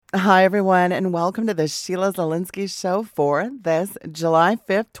Hi, everyone, and welcome to the Sheila Zielinski Show for this July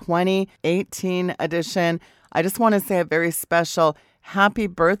 5th, 2018 edition. I just want to say a very special happy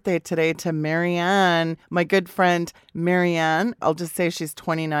birthday today to Marianne, my good friend Marianne. I'll just say she's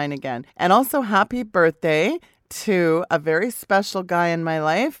 29 again. And also happy birthday to a very special guy in my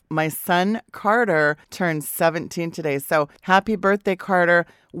life. My son, Carter, turned 17 today. So happy birthday, Carter.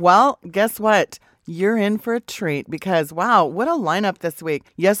 Well, guess what? You're in for a treat because, wow, what a lineup this week.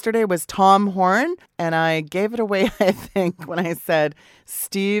 Yesterday was Tom Horn, and I gave it away, I think, when I said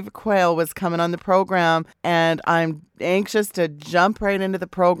Steve Quayle was coming on the program, and I'm anxious to jump right into the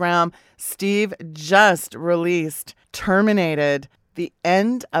program. Steve just released Terminated. The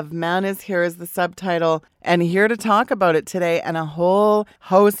End of Man is Here is the subtitle, and here to talk about it today and a whole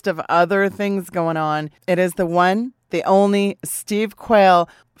host of other things going on. It is the one, the only Steve Quayle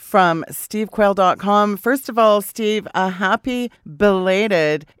from stevequayle.com. First of all, Steve, a happy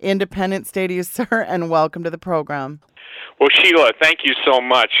belated Independence Day to you, sir, and welcome to the program. Well, Sheila, thank you so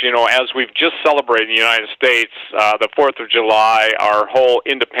much. You know, as we've just celebrated in the United States, the 4th of July, our whole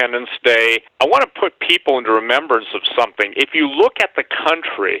Independence Day, I want to put people into remembrance of something. If you look at the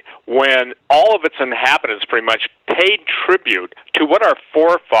country, when all of its inhabitants pretty much paid tribute to what our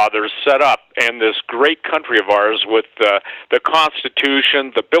forefathers set up in this great country of ours with the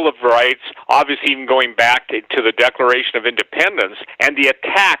Constitution, the Bill of Rights, obviously even going back to the Declaration of Independence, and the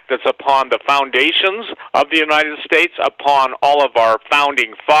attack that's upon the foundations of the United States, upon all of our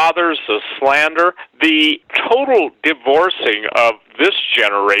founding fathers, the slander, the total divorcing of this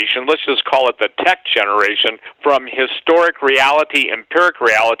generation, let's just call it the tech generation, from historic reality, empiric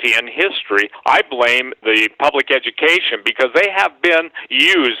reality, and history, I blame the public education because they have been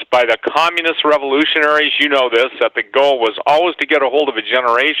used by the communist revolutionaries. You know this, that the goal was always to get a hold of a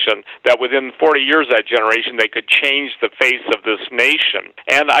generation that within 40 years of that generation they could change the face of this nation.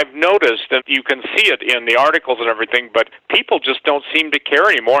 And I've noticed, and you can see it in the articles and everything, but people just don't seem to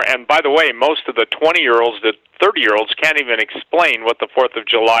care anymore. And by the way, most of the 20-year-olds that 30-year-olds can't even explain what the 4th of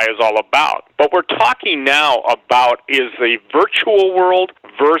July is all about. What we're talking now about is the virtual world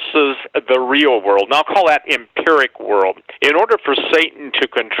versus the real world. And I'll call that empiric world. In order for Satan to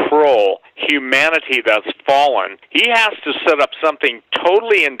control humanity that's fallen, he has to set up something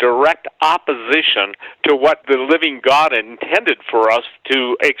totally in direct opposition to what the living God intended for us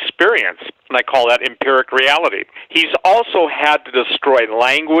to experience. And I call that empiric reality. He's also had to destroy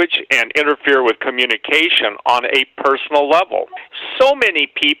language and interfere with communication on a personal level. So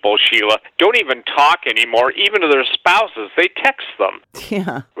many people, Sheila, don't even talk anymore, even to their spouses. They text them.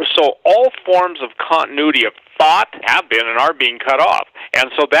 Yeah. So all forms of continuity of thought have been and are being cut off.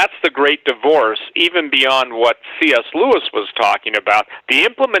 And so that's the great divorce, even beyond what C.S. Lewis was talking about. The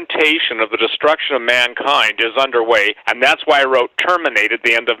implementation of the destruction of mankind is underway, and that's why I wrote Terminated,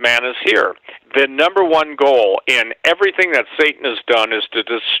 The End of Man is Here. The number one goal in everything that Satan has done is to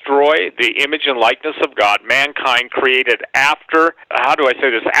destroy the image and likeness of God, mankind created after, after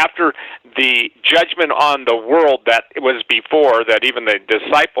the judgment on the world that was before, that even the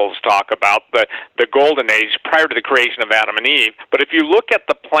disciples talk about, the golden age prior to the creation of Adam and Eve. But if you look at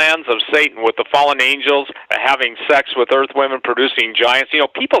the plans of Satan with the fallen angels having sex with earth women, producing giants,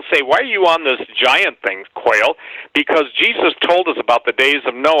 people say, why are you on this giant thing, Quayle? Because Jesus told us about the days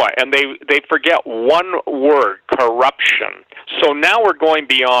of Noah, and they forget one word, corruption. So now we're going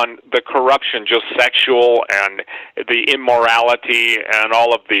beyond the corruption, just sexual and the immorality and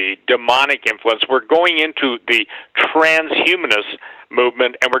all of the demonic influence. We're going into the transhumanist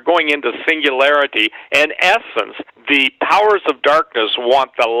movement, and we're going into singularity. In essence, the powers of darkness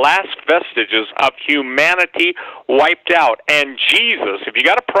want the last vestiges of humanity wiped out. And Jesus, if you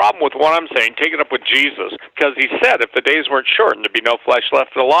got a problem with what I'm saying, take it up with Jesus, because he said if the days weren't shortened, there'd be no flesh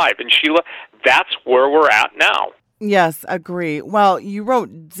left alive. And Sheila, that's where we're at now. Yes, agree. Well, you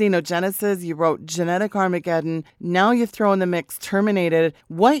wrote Xenogenesis, you wrote Genetic Armageddon. Now you throw in the mix Terminated.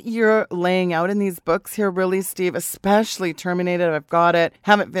 What you're laying out in these books here, really, Steve, especially Terminated, I've got it,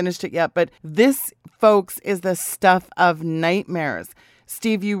 haven't finished it yet, but this, folks, is the stuff of nightmares.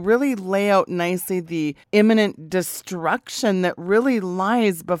 Steve, you really lay out nicely the imminent destruction that really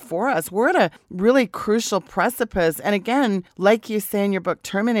lies before us. We're at a really crucial precipice. And again, like you say in your book,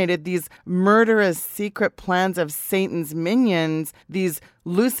 Terminated, these murderous secret plans of Satan's minions, these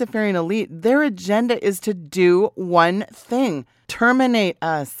Luciferian elite, their agenda is to do one thing: terminate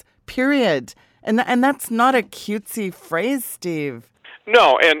us, period. And that's not a cutesy phrase, Steve.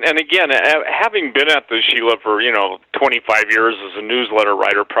 No, and again, having been at this, Sheila, for, 25 years as a newsletter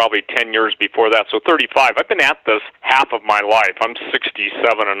writer, probably 10 years before that, so 35. I've been at this half of my life. I'm 67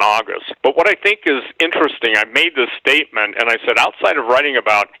 in August. But what I think is interesting, I made this statement, and I said, outside of writing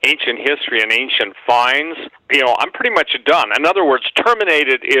about ancient history and ancient finds, I'm pretty much done. In other words,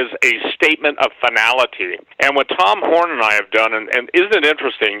 Terminated is a statement of finality. And what Tom Horn and I have done, and isn't it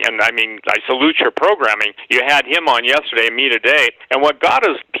interesting, and I mean, I salute your programming. You had him on yesterday, me today, and what God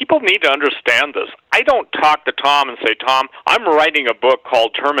is, people need to understand this. I don't talk to Tom and say, Tom, I'm writing a book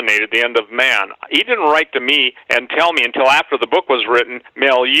called Terminated, The End of Man. He didn't write to me and tell me until after the book was written,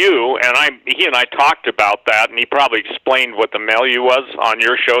 milieu, and he and I talked about that, and he probably explained what the milieu was on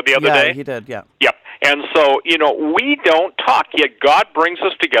your show the other day. Yeah, he did, yeah. Yep. And so, we don't talk, yet God brings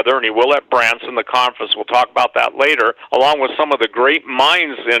us together, and He will at Branson, the conference. We'll talk about that later, along with some of the great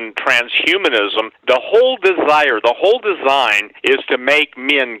minds in transhumanism. The whole desire, the whole design is to make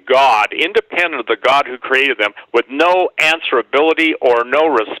men God, independent of the God who created them, with no answerability or no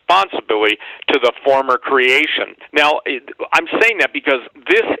responsibility to the former creation. Now, I'm saying that because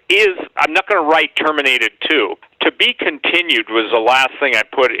I'm not going to write Terminated 2. To be continued was the last thing I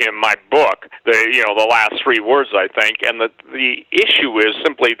put in my book, the last 3 words, I think, and the issue is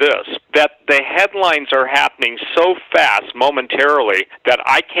simply this, that the headlines are happening so fast momentarily that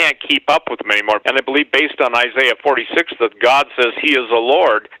I can't keep up with them anymore. And I believe based on Isaiah 46 that God says He is the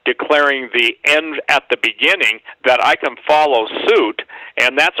Lord, declaring the end at the beginning, that I can follow suit.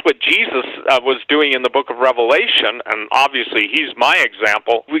 And that's what Jesus was doing in the book of Revelation, and obviously He's my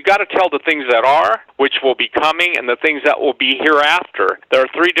example. We've got to tell the things that are, which will be coming, and the things that will be hereafter. There are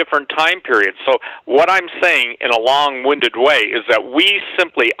 3 different time periods. So what I'm saying in a long-winded way is that we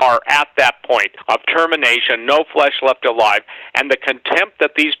simply are at that point of termination, no flesh left alive, and the contempt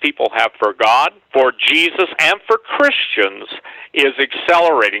that these people have for God, for Jesus, and for Christians is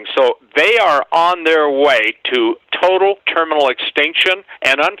accelerating. So they are on their way to total terminal extinction,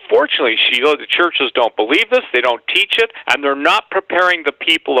 and unfortunately, Sheila, the churches don't believe this, they don't teach it, and they're not preparing the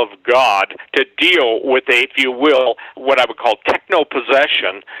people of God to deal with if you will, what I would call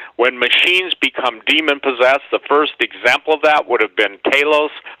techno-possession, when machines become demon-possessed. The first example of that would have been Talos,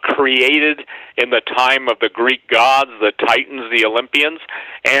 created in the time of the Greek gods, the Titans, the Olympians,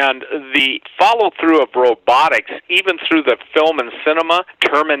 and the follow-through of robotics, even through the film and cinema.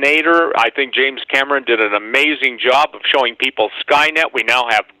 Terminator, I think James Cameron did an amazing job of showing people Skynet. We now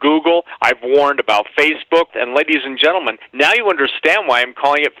have Google. I've warned about Facebook. And ladies and gentlemen, now you understand why I'm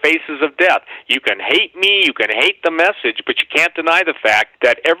calling it Faces of Death. You can hate me, you can hate the message, but you can't deny the fact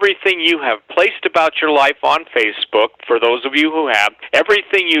that everything you have placed about your life on Facebook, for those of you who have,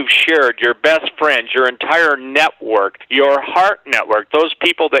 everything you've shared, your best friends, your entire network, your heart network, those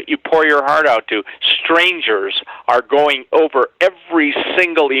people that you pour your heart out to, strangers are going over every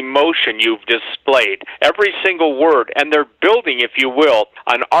single emotion you've displayed, every single word, and they're building, if you will,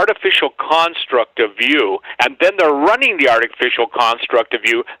 an artificial construct of you, and then they're running the artificial construct of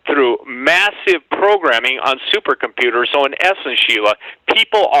you through massive programming on supercomputers. So in essence, Sheila,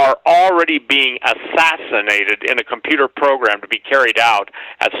 people are already being assassinated in a computer program to be carried out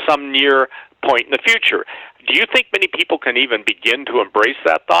at some near point in the future. Do you think many people can even begin to embrace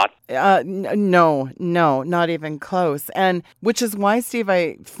that thought? No, not even close. And which is why, Steve,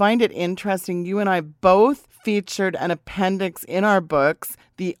 I find it interesting. You and I both featured an appendix in our books,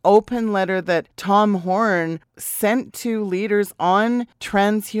 the open letter that Tom Horn sent to leaders on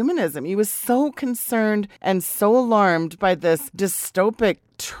transhumanism. He was so concerned and so alarmed by this dystopic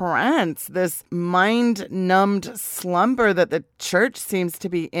trance, this mind-numbed slumber that the church seems to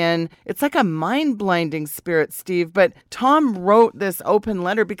be in. It's like a mind-blinding spirit, Steve. But Tom wrote this open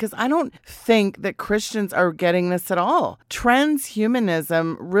letter because I don't think that Christians are getting this at all.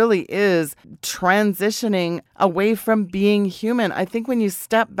 Transhumanism really is transitioning away from being human. I think when you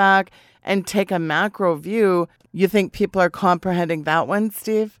step back and take a macro view, you think people are comprehending that one,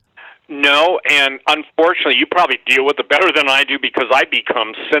 Steve? No, and unfortunately, you probably deal with it better than I do because I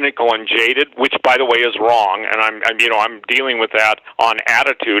become cynical and jaded, which, by the way, is wrong. And I'm dealing with that on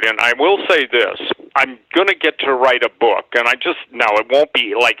attitude. And I will say this: I'm going to get to write a book, and it won't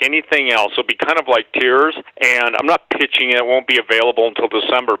be like anything else. It'll be kind of like Tears, and I'm not pitching it. It won't be available until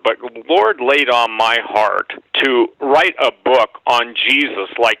December. But Lord laid on my heart to write a book on Jesus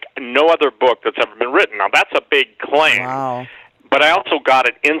like no other book that's ever been written. Now, that's a big claim. Wow. But I also got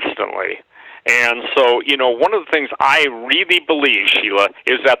it instantly. And so, one of the things I really believe, Sheila,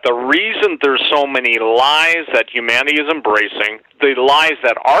 is that the reason there's so many lies that humanity is embracing, the lies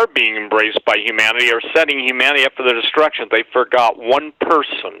that are being embraced by humanity are setting humanity up for the destruction. They forgot one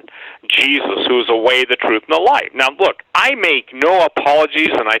person, Jesus, who is the way, the truth, and the life. Now, look, I make no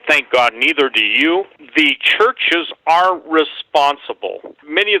apologies, and I thank God neither do you. The churches are responsible.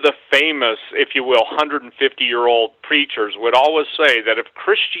 Many of the famous, if you will, 150-year-old preachers would always say that if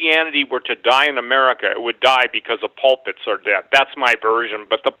Christianity were to die in America, it would die because the pulpits are dead. That's my version.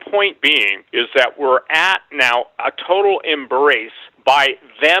 But the point being is that we're at now a total embrace by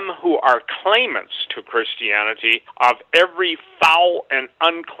them who are claimants to Christianity of every foul and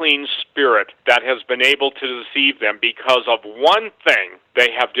unclean spirit that has been able to deceive them because of one thing: they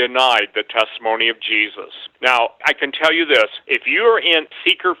have denied the testimony of Jesus. Now, I can tell you this, if you're in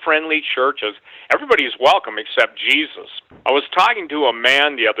seeker-friendly churches, everybody's welcome except Jesus. I was talking to a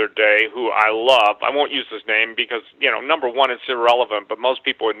man the other day who I love. I won't use his name because, number one, it's irrelevant, but most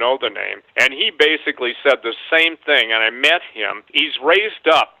people would know the name. And he basically said the same thing, and I met him. He's raised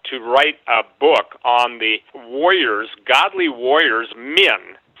up to write a book on the warriors, godly warriors,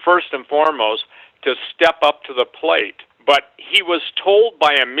 men, first and foremost, to step up to the plate. But he was told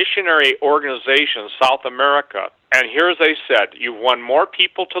by a missionary organization in South America, and here's they said, you've won more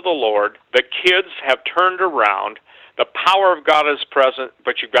people to the Lord, the kids have turned around, the power of God is present,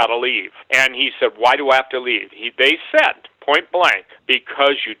 but you've got to leave. And he said, why do I have to leave? They said, point blank,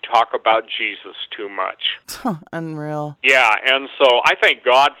 because you talk about Jesus too much. Unreal. Yeah, and so I thank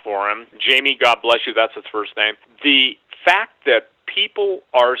God for him. Jamie, God bless you, that's his first name. The fact that people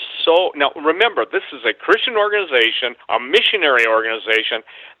are so... Now, remember, this is a Christian organization, a missionary organization.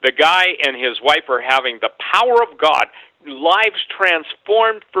 The guy and his wife are having the power of God, lives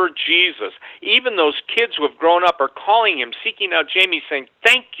transformed for Jesus. Even those kids who have grown up are calling him, seeking out Jamie, saying,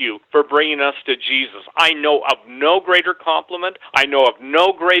 thank you for bringing us to Jesus. I know of no greater compliment. I know of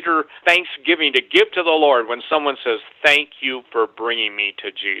no greater thanksgiving to give to the Lord when someone says, thank you for bringing me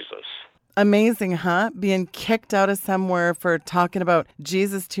to Jesus. Amazing, huh? Being kicked out of somewhere for talking about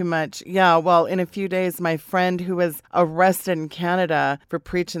Jesus too much. Yeah, well, in a few days, my friend who was arrested in Canada for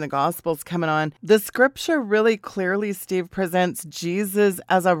preaching the gospel is coming on. The scripture really clearly, Steve, presents Jesus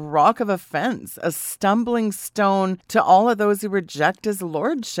as a rock of offense, a stumbling stone to all of those who reject his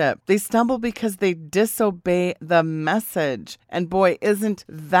lordship. They stumble because they disobey the message. And boy, isn't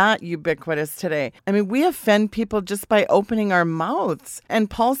that ubiquitous today? I mean, we offend people just by opening our mouths. And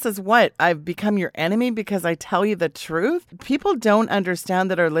Paul says, what? I've become your enemy because I tell you the truth? People don't understand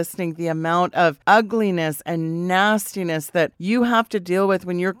that are listening the amount of ugliness and nastiness that you have to deal with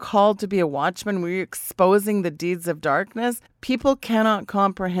when you're called to be a watchman, when you're exposing the deeds of darkness. People cannot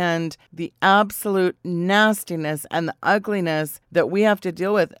comprehend the absolute nastiness and the ugliness that we have to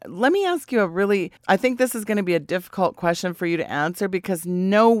deal with. Let me ask you I think this is going to be a difficult question for you to answer because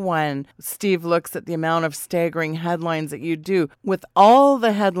no one, Steve, looks at the amount of staggering headlines that you do. With all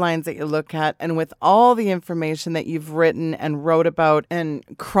the headlines that you look at and with all the information that you've written and wrote about and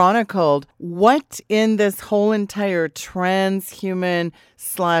chronicled, what in this whole entire transhuman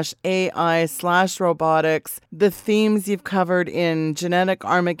 /AI/robotics, the themes you've covered in Genetic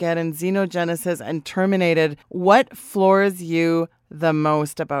Armageddon, Xenogenesis, and Terminated, what floors you the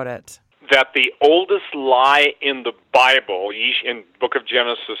most about it? That the oldest lie in the Bible, in book of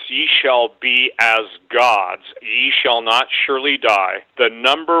Genesis, ye shall be as gods, ye shall not surely die. The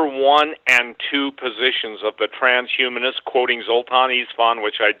number 1 and 2 positions of the transhumanist, quoting Zoltan Isvan,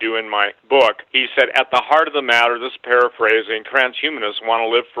 which I do in my book, he said, at the heart of the matter, this paraphrasing, transhumanists want to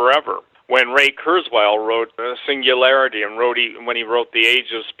live forever. When Ray Kurzweil wrote Singularity and when he wrote The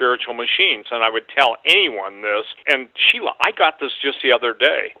Age of Spiritual Machines, and I would tell anyone this, and Sheila, I got this just the other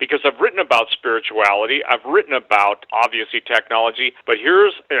day, because I've written about spirituality, I've written about, obviously, technology, but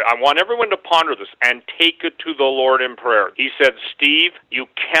I want everyone to ponder this and take it to the Lord in prayer. He said, Steve, you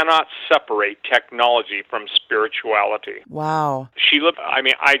cannot separate technology from spirituality. Wow. Sheila,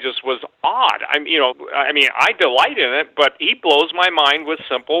 I just was odd. I delight in it, but he blows my mind with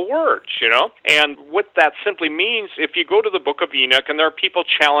simple words. And what that simply means, if you go to the book of Enoch, and there are people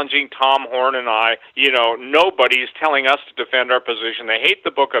challenging Tom Horn and I, nobody's telling us to defend our position. They hate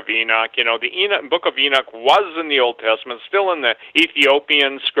the book of Enoch. The book of Enoch was in the Old Testament, still in the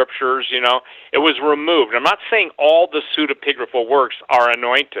Ethiopian scriptures, It was removed. I'm not saying all the pseudepigraphal works are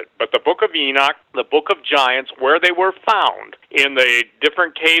anointed, but the book of Enoch, the book of giants, where they were found in the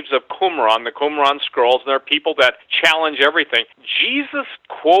different caves of Qumran, the Qumran scrolls, and there are people that challenge everything. Jesus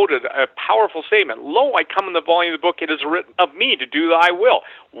quoted a powerful statement, lo, I come in the volume of the book, it is written of me to do thy will.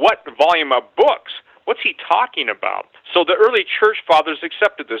 What volume of books? What's he talking about? So the early church fathers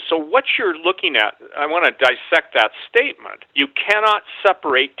accepted this. So what you're looking at, I want to dissect that statement. You cannot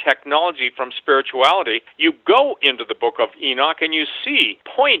separate technology from spirituality. You go into the book of Enoch and you see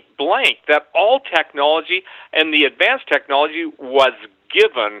point blank that all technology and the advanced technology was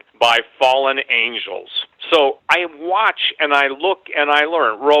given by fallen angels. So I watch and I look and I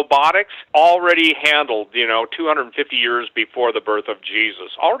learn. Robotics already handled, 250 years before the birth of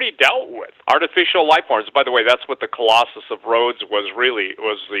Jesus, already dealt with. Artificial life forms. By the way, that's what the Colossus of Rhodes was really. It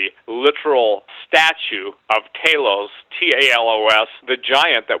was the literal statue of Talos, T-A-L-O-S, the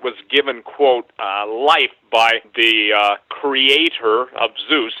giant that was given, quote, life by the creator of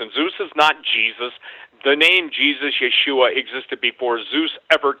Zeus. And Zeus is not Jesus. The name Jesus, Yeshua, existed before Zeus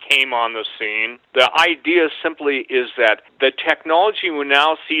ever came on the scene. The idea simply is that the technology we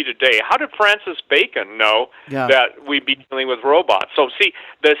now see today, how did Francis Bacon know that we'd be dealing with robots? So see,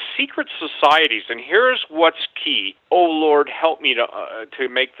 the secret societies, and here's what's key. Oh, Lord, help me to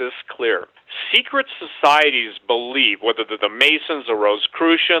make this clear. Secret societies believe, whether they're the Masons, the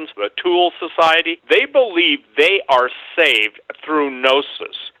Rosicrucians, the Tool Society, they believe they are saved through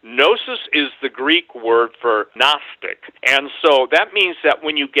gnosis. Gnosis is the Greek word for Gnostic. And so that means that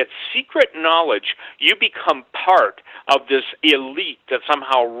when you get secret knowledge, you become part of this elite that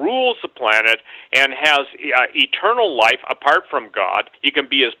somehow rules the planet and has eternal life apart from God. You can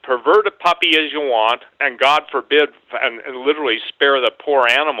be as perverted a puppy as you want, and God forbid, and literally spare the poor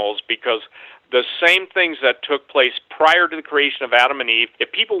animals, because the same things that took place prior to the creation of Adam and Eve,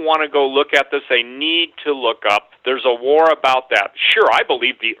 if people want to go look at this, they need to look up. There's a war about that. Sure, I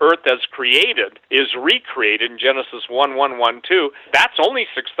believe the earth as created is recreated in Genesis 1:1-1-2. That's only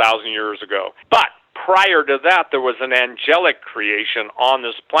 6,000 years ago. But prior to that, there was an angelic creation on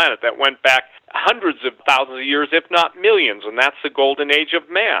this planet that went back hundreds of thousands of years, if not millions, and that's the golden age of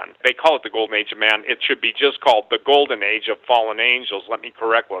man. They call it the golden age of man. It should be just called the golden age of fallen angels. Let me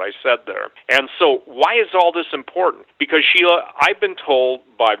correct what I said there. And so why is all this important? Because, Sheila, I've been told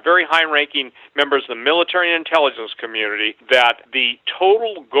by very high-ranking members of the military and intelligence community that the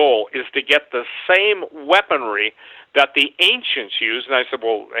total goal is to get the same weaponry that the ancients used. And I said,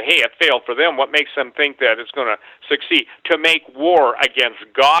 well, hey, it failed for them. What makes them think that it's going to succeed? To make war against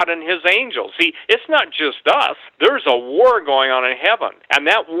God and his angels. See, it's not just us. There's a war going on in heaven. And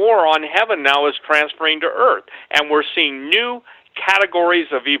that war on heaven now is transferring to earth. And we're seeing new categories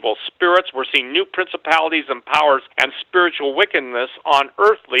of evil spirits. We're seeing new principalities and powers and spiritual wickedness on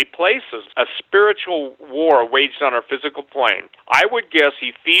earthly places. A spiritual war waged on our physical plane. I would guess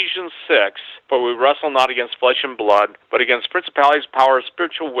Ephesians 6, for we wrestle not against flesh and blood, but against principalities, powers,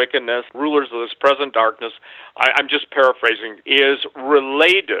 spiritual wickedness, rulers of this present darkness, I'm just paraphrasing, is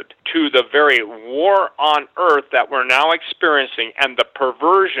related to the very war on earth that we're now experiencing and the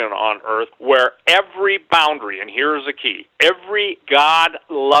perversion on earth, where every boundary, and here's the key, every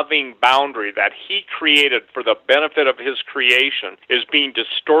God-loving boundary that he created for the benefit of his creation is being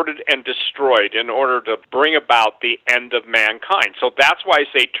distorted and destroyed in order to bring about the end of mankind. So that's why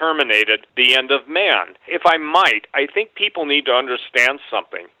I say terminated, the end of man. If I might, I think people need to understand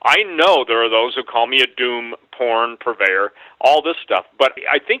something. I know there are those who call me a doom porn purveyor, all this stuff, but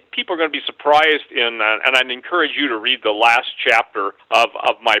I think people are going to be surprised and I'd encourage you to read the last chapter of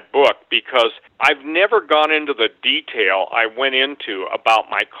my book, because I've never gone into the detail I went into about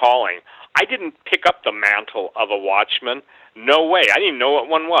my calling. I didn't pick up the mantle of a watchman. No way. I didn't even know what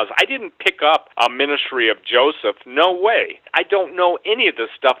one was. I didn't pick up a ministry of Joseph. No way. I don't know any of this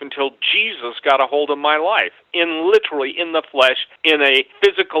stuff until Jesus got a hold of my life, literally in the flesh, in a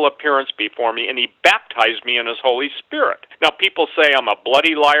physical appearance before me, and he baptized me in his Holy Spirit. Now, people say I'm a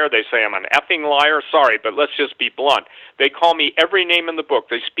bloody liar. They say I'm an effing liar. Sorry, but let's just be blunt. They call me every name in the book.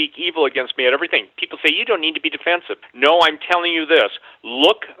 They speak evil against me at everything. People say, you don't need to be defensive. No, I'm telling you this.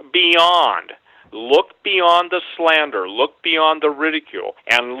 Look beyond. Look beyond the slander, look beyond the ridicule,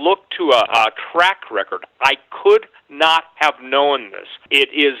 and look to a track record. I could not have known this. It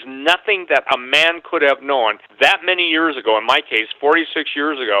is nothing that a man could have known that many years ago, in my case, 46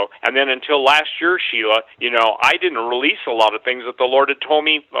 years ago, and then until last year, Sheila, I didn't release a lot of things that the Lord had told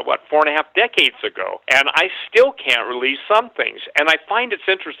me, 4.5 decades ago, and I still can't release some things, and I find it's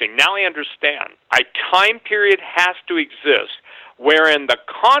interesting. Now I understand. A time period has to exist wherein the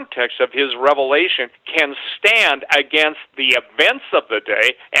context of his revelation can stand against the events of the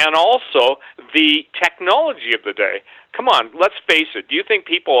day and also the technology of the day. Come on, let's face it. Do you think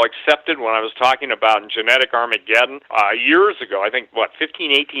people accepted when I was talking about genetic Armageddon years ago, I think,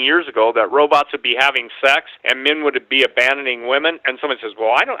 15, 18 years ago, that robots would be having sex and men would be abandoning women? And someone says,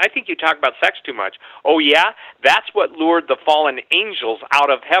 well, I think you talk about sex too much. Oh, yeah? That's what lured the fallen angels out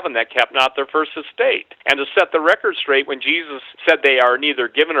of heaven that kept not their first estate. And to set the record straight, when Jesus said they are neither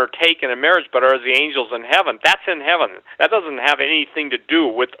given or taken in marriage, but are as the angels in heaven, that's in heaven. That doesn't have anything to do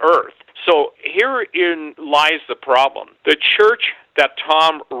with earth. So herein lies the problem. The church that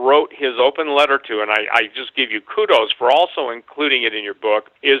Tom wrote his open letter to, and I just give you kudos for also including it in your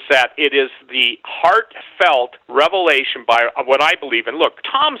book, is that it is the heartfelt revelation by what I believe in. Look,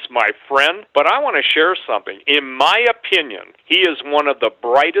 Tom's my friend, but I want to share something. In my opinion, he is one of the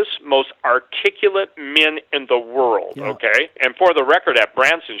brightest, most articulate men in the world, okay? And for the record, at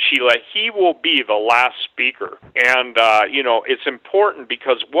Branson, Sheila, he will be the last speaker. And, it's important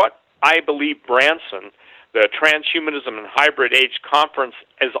because what I believe Branson, the Transhumanism and Hybrid Age Conference,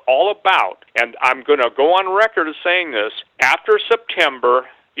 is all about, and I'm going to go on record as saying this, after September,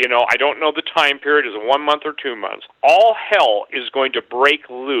 I don't know the time period, is it 1 month or 2 months, all hell is going to break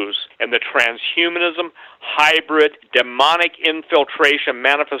loose in the transhumanism, hybrid, demonic infiltration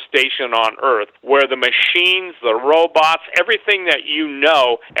manifestation on Earth, where the machines, the robots, everything that you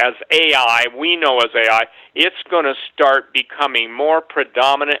know as AI, we know as AI, it's going to start becoming more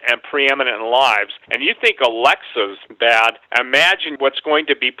predominant and preeminent in lives. And you think Alexa's bad, imagine what's going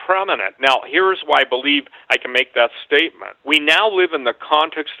to be prominent. Now, here's why I believe I can make that statement. We now live in the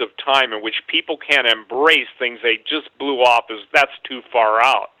context of time in which people can't embrace things they just blew off as that's too far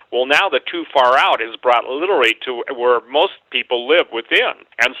out. Well, now the too far out is brought literally to where most people live within.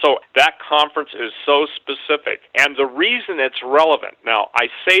 And so that conference is so specific. And the reason it's relevant, now I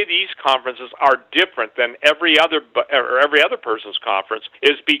say these conferences are different than every other person's conference,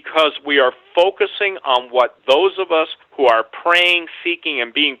 is because we are focusing on what those of us who are praying, seeking,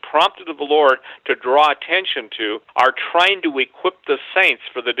 and being prompted of the Lord to draw attention to are trying to equip the saints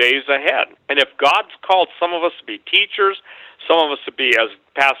for the days ahead. And if God's called some of us to be teachers, some of us to be, as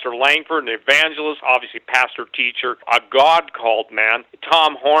Pastor Langford, an evangelist, obviously pastor, teacher, a God-called man.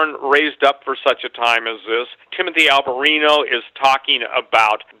 Tom Horn raised up for such a time as this. Timothy Alberino is talking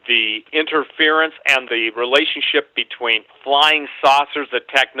about the interference and the relationship between flying saucers, the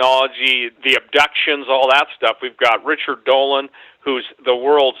technology, the abductions, all that stuff. We've got Richard Dolan, who's the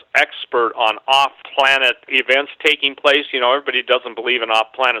world's expert on off-planet events taking place. Everybody doesn't believe in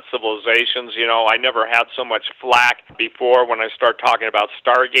off-planet civilizations. I never had so much flack before when I start talking about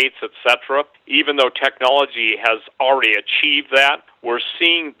stargates, etc. Even though technology has already achieved that, we're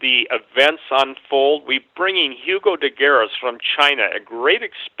seeing the events unfold. We're bringing Hugo de Garis from China at great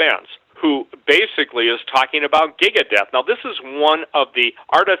expense, who basically is talking about gigadeath. Now, this is one of the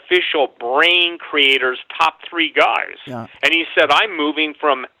artificial brain creators' top 3 guys. Yeah. And he said, I'm moving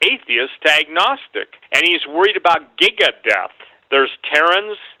from atheist to agnostic. And he's worried about gigadeath. There's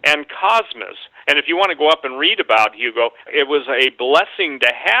Terrans and Cosmos. And if you want to go up and read about Hugo, it was a blessing to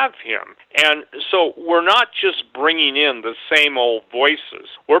have him. And so we're not just bringing in the same old voices.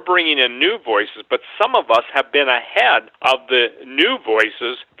 We're bringing in new voices, but some of us have been ahead of the new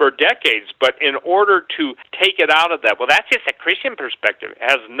voices for decades. But in order to take it out of that, well, that's just a Christian perspective. It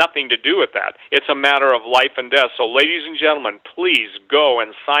has nothing to do with that. It's a matter of life and death. So ladies and gentlemen, please go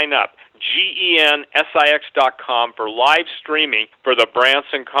and sign up. GENSIX.com for live streaming for the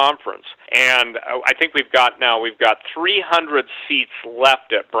Branson Conference. And I think we've got 300 seats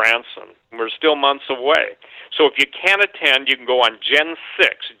left at Branson. We're still months away. So if you can't attend, you can go on GENSIX.com's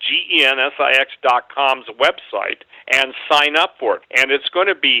website and sign up for it. And it's going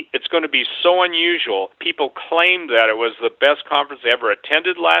to be so unusual. People claim that it was the best conference they ever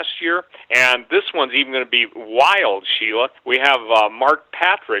attended last year, and this one's even going to be wild, Sheila. We have Mark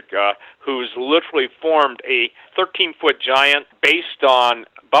Patrick, who's literally formed a 13-foot giant based on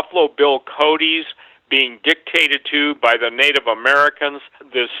Buffalo Bill Cody's being dictated to by the Native Americans,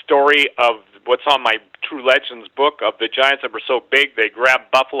 the story of what's on my True Legends book of the giants that were so big they grab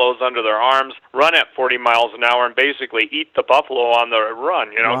buffaloes under their arms, run at 40 miles an hour, and basically eat the buffalo on the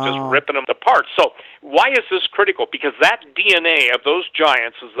run, wow. Just ripping them apart. So why is this critical? Because that DNA of those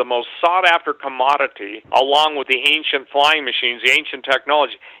giants is the most sought-after commodity, along with the ancient flying machines, the ancient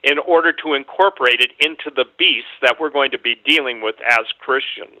technology, in order to incorporate it into the beasts that we're going to be dealing with as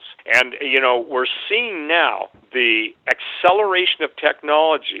Christians. And, we're seeing now the acceleration of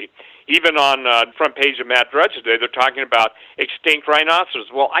technology. Even on front page of Matt Drudge today. They're talking about extinct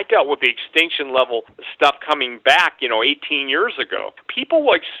rhinoceros. Well, I dealt with the extinction level stuff coming back, 18 years ago. People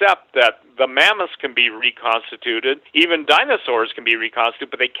will accept that the mammoths can be reconstituted, even dinosaurs can be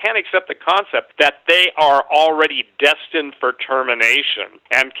reconstituted, but they can't accept the concept that they are already destined for termination.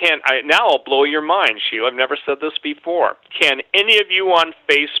 And now I'll blow your mind, Sheila. I've never said this before. Can any of you on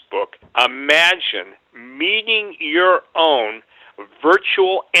Facebook imagine meeting your own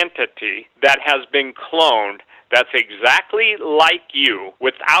virtual entity that has been cloned that's exactly like you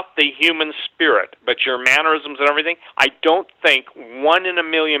without the human spirit, but your mannerisms and everything? I don't think 1 in a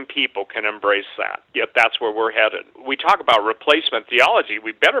million people can embrace that, yet that's where we're headed. We talk about replacement theology.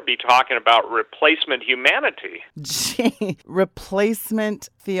 We better be talking about replacement humanity. Gee, replacement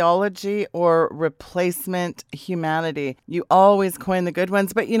theology or replacement humanity. You always coin the good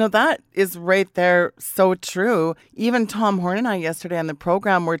ones, but that is right there so true. Even Tom Horn and I yesterday on the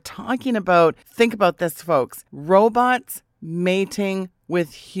program were talking about, think about this, folks, robots mating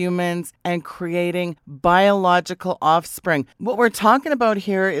with humans and creating biological offspring. What we're talking about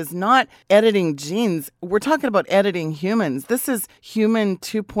here is not editing genes. We're talking about editing humans. This is human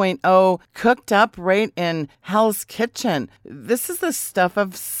 2.0 cooked up right in Hell's Kitchen. This is the stuff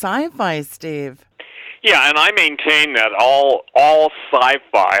of sci-fi, Steve. Yeah, and I maintain that all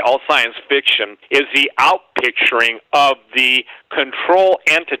sci-fi, all science fiction, is the outpicturing of the control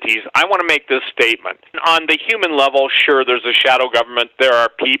entities. I want to make this statement. On the human level, sure, there's a shadow government. There are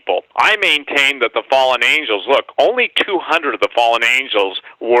people. I maintain that the fallen angels, look, only 200 of the fallen angels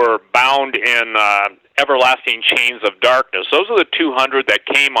were bound in everlasting chains of darkness. Those are the 200 that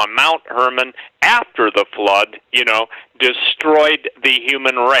came on Mount Hermon after the flood, destroyed the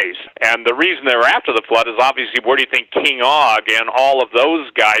human race. And the reason they were after the flood is obviously, where do you think King Og and all of those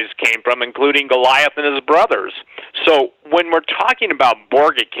guys came from, including Goliath and his brothers? So when we're talking about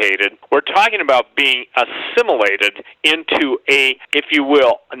Borgicated, we're talking about being assimilated into a, if you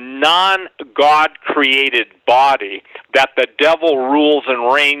will, non-God-created body that the devil rules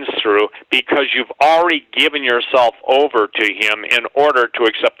and reigns through, because you've already given yourself over to him in order to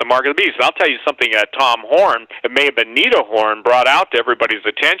accept the mark of the beast. And I'll tell you something that Tom Horn, it may have been Nita Horn, brought out to everybody's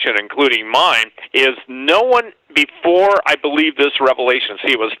attention, including mine, is no one before, I believe, this revelation,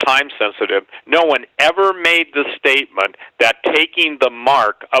 see, it was time sensitive, no one ever made the statement that taking the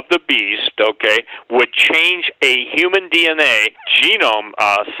mark of the beast, would change a human DNA genome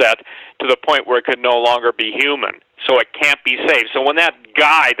set to the point where it could no longer be human. So it can't be saved. So when that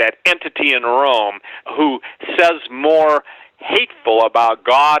guy, that entity in Rome, who says more hateful about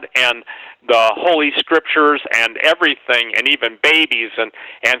God and the Holy Scriptures and everything, and even babies, and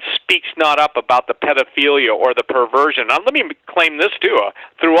speaks not up about the pedophilia or the perversion. Now, let me claim this, too.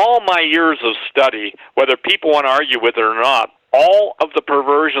 Through all my years of study, whether people want to argue with it or not, all of the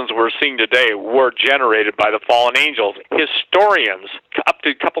perversions we're seeing today were generated by the fallen angels. Historians, up to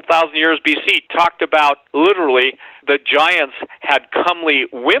a couple thousand years BC, talked about literally the giants had comely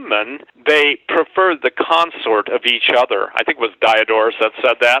women. They preferred the consort of each other. I think it was Diodorus that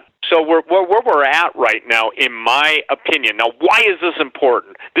said that. So where we're at right now, in my opinion. Now, why is this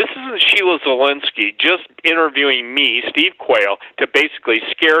important? This isn't Sheila Zelinsky just interviewing me, Steve Quayle, to basically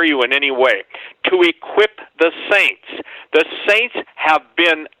scare you in any way. To equip the saints. The saints have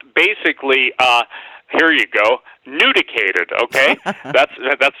been basically, here you go, nudicated, okay?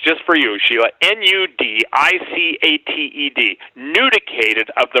 That's just for you, Sheila. Nudicated, nudicated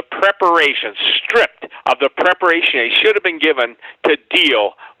of the preparation, stripped of the preparation they should have been given to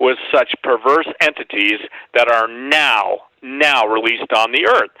deal with such perverse entities that are now released on the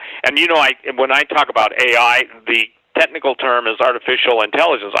earth. And when I talk about AI, the technical term is artificial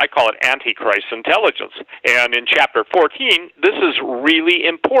intelligence. I call it Antichrist intelligence. And in chapter 14, this is really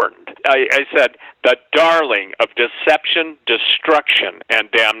important. I said, the darling of deception, destruction, and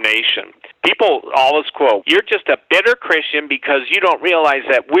damnation. People always quote, you're just a bitter Christian because you don't realize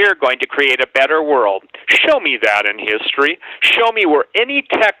that we're going to create a better world. Show me that in history. Show me where any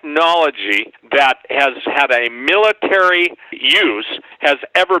technology that has had a military use has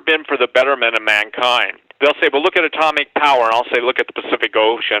ever been for the betterment of mankind. They'll say, well, look at atomic power, and I'll say, look at the Pacific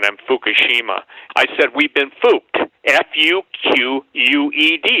Ocean and Fukushima. I said, we've been fooked. F-U-Q-U-E-D.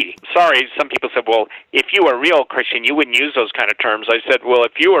 Sorry, some people said, well, if you were a real Christian, you wouldn't use those kind of terms. I said, well,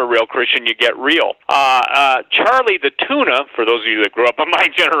 if you were a real Christian, you get real. Charlie the tuna, for those of you that grew up in my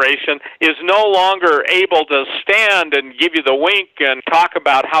generation, is no longer able to stand and give you the wink and talk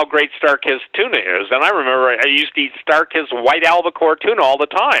about how great StarKist tuna is. And I remember I used to eat StarKist white albacore tuna all the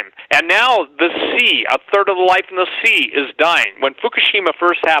time. And now the sea, a third of the life in the sea is dying. When Fukushima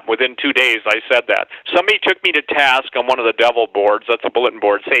first happened, within 2 days, I said that. Somebody took me to task ask on one of the devil boards, that's a bulletin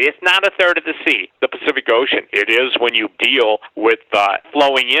board, say it's not a third of the sea, the Pacific Ocean. It is when you deal with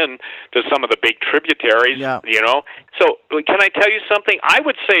flowing in to some of the big tributaries, you know. So can I tell you something? I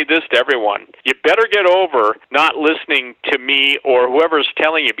would say this to everyone. You better get over not listening to me or whoever's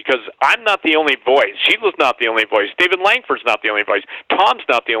telling you, because I'm not the only voice. Sheila's not the only voice. David Langford's not the only voice. Tom's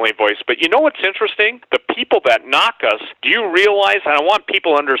not the only voice. But you know what's interesting? The people that knock us, do you realize, and I want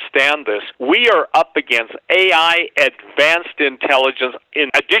people to understand this, we are up against AI, advanced intelligence, in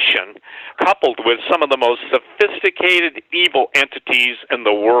addition, coupled with some of the most sophisticated evil entities in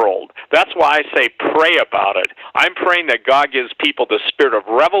the world. That's why I say pray about it. I'm praying that God gives people the spirit of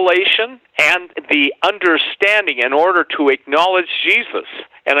revelation and the understanding in order to acknowledge Jesus.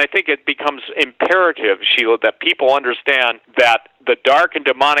 And I think it becomes imperative, Sheila, that people understand that the dark and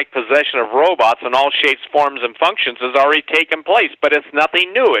demonic possession of robots in all shapes, forms, and functions has already taken place, but it's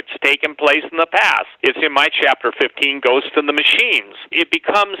nothing new. It's taken place in the past. It's in my chapter 15, Ghosts in the Machines. It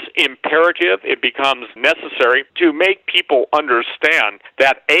becomes imperative, it becomes necessary to make people understand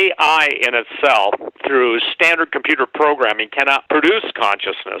that AI in itself, through standard computer programming, cannot produce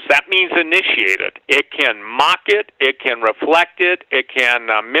consciousness. That means initiate it. It can mock it, it can reflect it, it can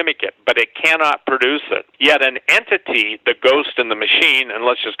mimic it, but it cannot produce it. Yet an entity, the ghost in the machine, and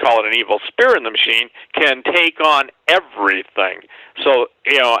let's just call it an evil spirit in the machine, can take on everything. So,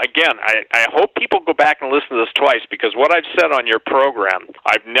 you know, again, I hope people go back and listen to this twice, because what I've said on your program,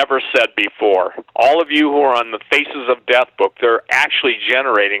 I've never said before. All of you who are on the Faces of Death book, they're actually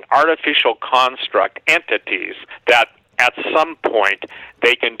generating artificial construct entities that at some point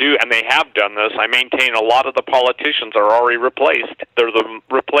they can do, and they have done this. I maintain a lot of the politicians are already replaced. They're the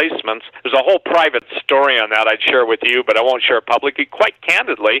replacements. There's a whole private story on that I'd share with you, but I won't share it publicly. Quite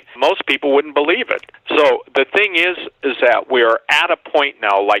candidly, most people wouldn't believe it. So the thing is that we're at a point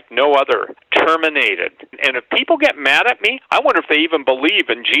now like no other, terminated. And if people get mad at me, I wonder if they even believe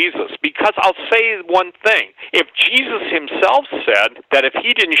in Jesus, because I'll say one thing. If Jesus himself said that if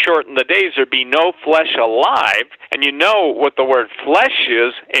he didn't shorten the days, there'd be no flesh alive, and you know what the word flesh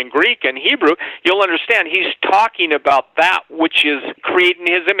is in Greek and Hebrew, you'll understand he's talking about that which is creating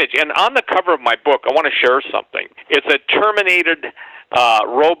his image. And on the cover of my book, I want to share something. It's a terminated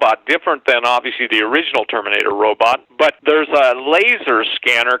robot, different than obviously the original Terminator robot, but there's a laser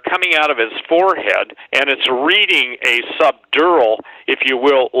scanner coming out of his forehead, and it's reading a subdural, if you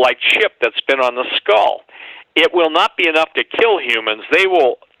will, like chip that's been on the skull. It will not be enough to kill humans. They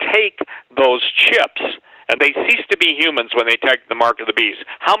will take those chips, and they cease to be humans when they take the mark of the beast.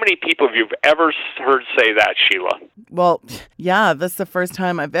 How many people have you ever heard say that, Sheila? Well, yeah, this is the first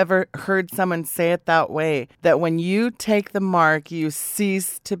time I've ever heard someone say it that way, that when you take the mark, you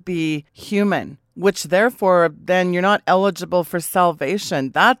cease to be human, which therefore then you're not eligible for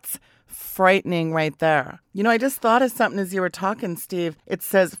salvation. That's frightening right there. You know, I just thought of something as you were talking, Steve. It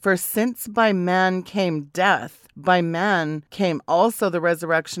says, "For since by man came death, by man came also the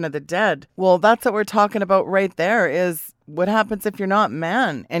resurrection of the dead." Well, that's what we're talking about right there, is what happens if you're not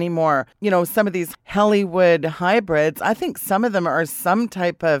man anymore? You know, some of these Hollywood hybrids, I think some of them are some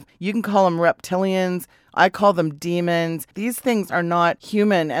type of, you can call them reptilians, I call them demons. These things are not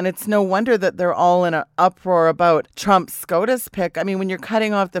human, and it's no wonder that they're all in an uproar about Trump's SCOTUS pick. I mean, when you're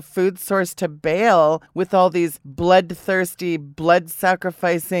cutting off the food source to Baal with all these bloodthirsty,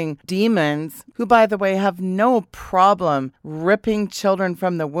 blood-sacrificing demons, who, by the way, have no problem ripping children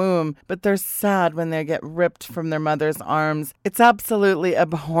from the womb, but they're sad when they get ripped from their mother's arms. It's absolutely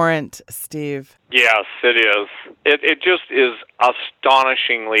abhorrent, Steve. Yes, it is. It just is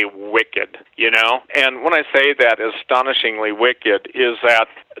astonishingly wicked, you know? And when I say that astonishingly wicked is that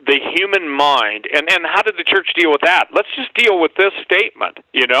the human mind, and how did the church deal with that? Let's just deal with this statement,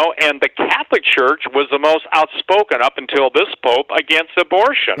 you know? And the Catholic Church was the most outspoken up until this Pope against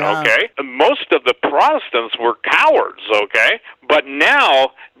abortion, okay? Most of the Protestants were cowards, okay? But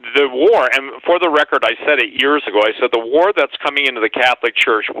now the war, and for the record, I said it years ago, I said the war that's coming into the Catholic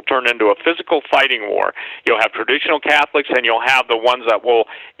Church will turn into a physical fighting war. You'll have traditional Catholics, and you'll have the ones that will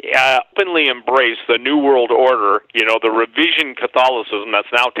openly embrace the New World Order, you know, the revision Catholicism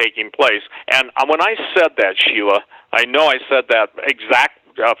that's now taking place. And when I said that, Sheila, I know I said that exact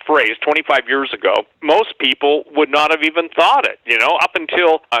phrase 25 years ago, most people would not have even thought it. You know, up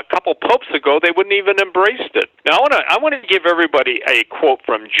until a couple popes ago, they wouldn't even embraced it. Now, I want to give everybody a quote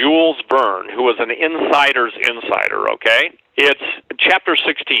from Jules Verne, who was an insider's insider, okay? It's Chapter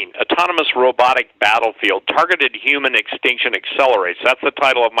 16, Autonomous Robotic Battlefield, Targeted Human Extinction Accelerates. That's the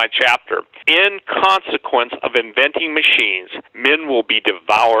title of my chapter. In consequence of inventing machines, men will be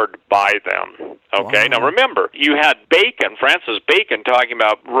devoured by them. Okay, Wow. Now remember, you had Bacon, Francis Bacon, talking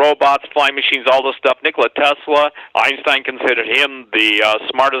about robots, flying machines, all this stuff. Nikola Tesla, Einstein considered him the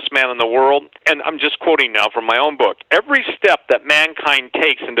smartest man in the world. And I'm just quoting now from my own book. Every step that mankind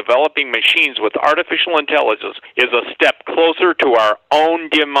takes in developing machines with artificial intelligence is a step closer to our own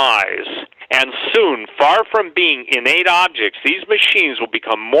demise. And soon, far from being innate objects, these machines will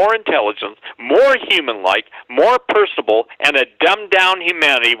become more intelligent, more human-like, more personable, and a dumbed-down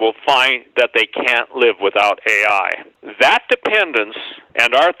humanity will find that they can't live without AI. That dependence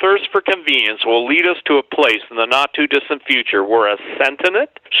and our thirst for convenience will lead us to a place in the not-too-distant future where a sentient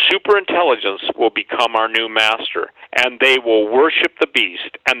superintelligence will become our new master, and they will worship the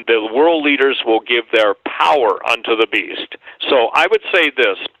beast, and the world leaders will give their power unto the beast. So I would say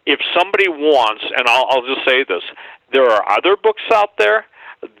this, if somebody wants, and I'll just say this, there are other books out there.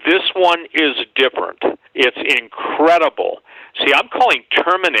 This one is different. It's incredible. See, I'm calling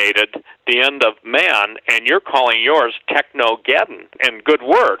Terminated the end of man, and you're calling yours Technogeddon, and good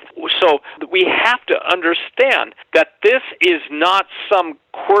word. So we have to understand that this is not some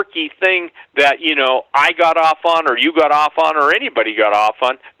quirky thing that, I got off on or you got off on or anybody got off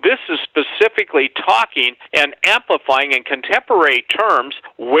on. This is specifically talking and amplifying in contemporary terms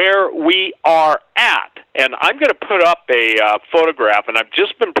where we are at. And I'm going to put up a photograph, and I've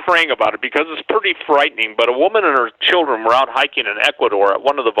just been praying about it because it's pretty frightening, but a woman and her children were out hiking in Ecuador at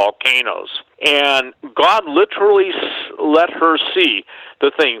one of the volcanoes, and God literally let her see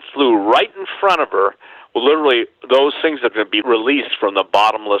the thing flew right in front of her. Literally, those things that are going to be released from the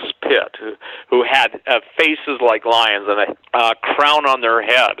bottomless pit, who had faces like lions and a crown on their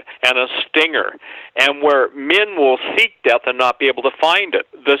head and a stinger, and where men will seek death and not be able to find it.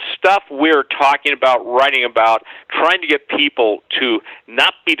 The stuff we're talking about, writing about, trying to get people to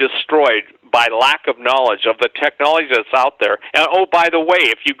not be destroyed by lack of knowledge of the technology that's out there. And oh, by the way,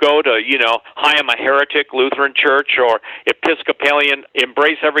 if you go to, I am a heretic Lutheran church or Episcopalian,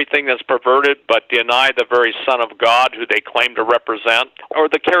 embrace everything that's perverted but deny the very Son of God who they claim to represent, or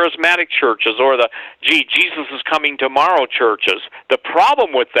the charismatic churches, or the, Jesus is coming tomorrow churches. The problem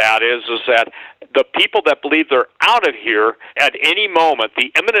with that is that the people that believe they're out of here at any moment,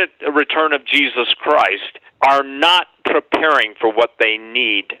 the imminent return of Jesus Christ, are not preparing for what they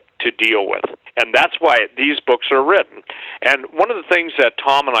need to deal with. And that's why these books are written. And one of the things that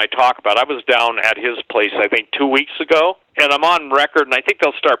Tom and I talk about, I was down at his place, I think, 2 weeks ago, and I'm on record, and I think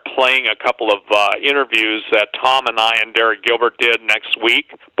they'll start playing a couple of interviews that Tom and I and Derek Gilbert did next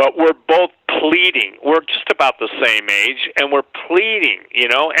week. But we're both pleading. We're just about the same age, and we're pleading,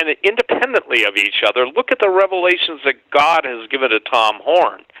 and independently of each other. Look at the revelations that God has given to Tom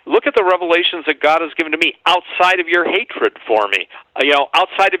Horn. Look at the revelations that God has given to me outside of your hatred for me,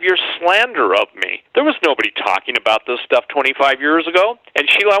 outside of your slander of me. There was nobody talking about this stuff 25 years ago. And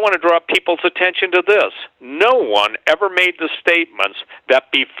Sheila, I want to draw people's attention to this. No one ever made the statements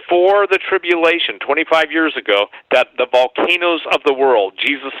that before the tribulation, 25 years ago, that the volcanoes of the world,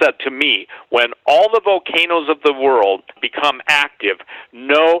 Jesus said to me, when all the volcanoes of the world become active,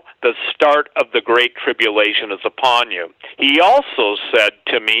 know the start of the great tribulation is upon you. He also said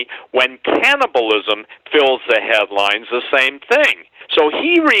to me, when cannibalism fills the headlines, the same thing. So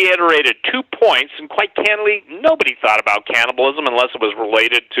he reiterated 2 points, and quite candidly, nobody thought about cannibalism unless it was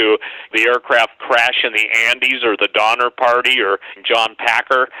related to the aircraft crash in the Andes or the Donner Party or John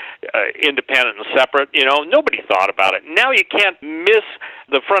Packer, independent and separate. Nobody thought about it. Now you can't miss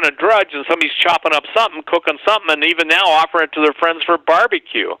the front of Drudge and somebody's chopping up something, cooking something, and even now offering it to their friends for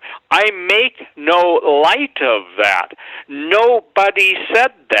barbecue. I make no light of that. Nobody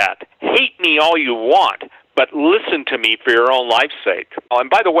said that. Hate me all you want, but listen to me for your own life's sake. And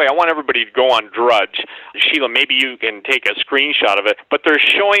by the way, I want everybody to go on Drudge. Sheila, maybe you can take a screenshot of it, but they're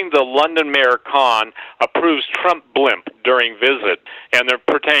showing the London Mayor Khan approves Trump blimp during visit, and they're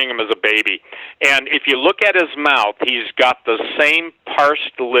portraying him as a baby. And if you look at his mouth, he's got the same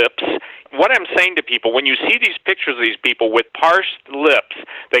parsed lips. What I'm saying to people, when you see these pictures of these people with parsed lips,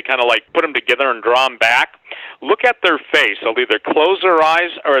 they kind of like put them together and draw them back. Look at their face. They'll either close their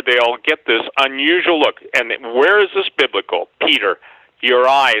eyes or they'll get this unusual look. And where is this biblical? Peter, your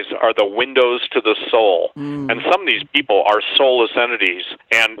eyes are the windows to the soul. And some of these people are soulless entities.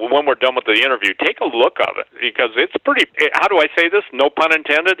 And when we're done with the interview, take a look of it, because it's pretty, how do I say this? No pun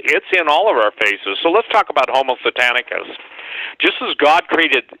intended. It's in all of our faces. So let's talk about Homo Satanicus. Just as God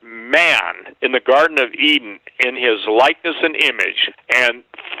created man in the Garden of Eden in his likeness and image, and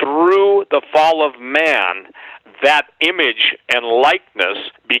through the fall of man, that image and likeness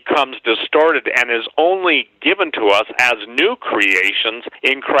becomes distorted and is only given to us as new creations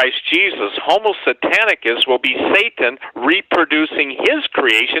in Christ Jesus. Homo Satanicus will be Satan reproducing his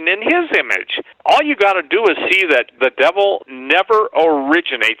creation in his image. All you got to do is see that the devil never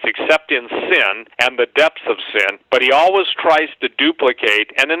originates except in sin and the depths of sin, but he always tries to duplicate,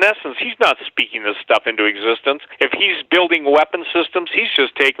 and in essence, he's not speaking this stuff into existence. If he's building weapon systems, he's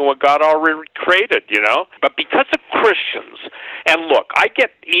just taking what God already created, But because of Christians, and look, I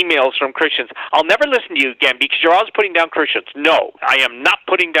get emails from Christians, I'll never listen to you again because you're always putting down Christians. No, I am not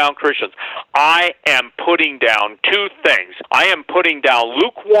putting down Christians. I am putting down two things. I am putting down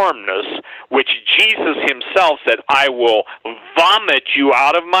lukewarmness, which Jesus himself said, I will vomit you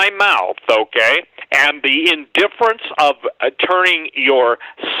out of my mouth, okay? And the indifference of turning your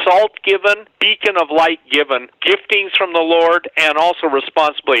salt-given, beacon of light-given giftings from the Lord, and also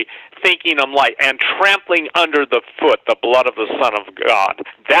responsibly thinking I'm light, and trampling under the foot the blood of the Son of God.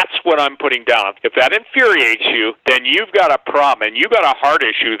 That's what I'm putting down. If that infuriates you, then you've got a problem, and you've got a heart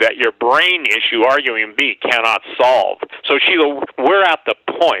issue that your brain issue, arguing me, cannot solve. So, Sheila, we're at the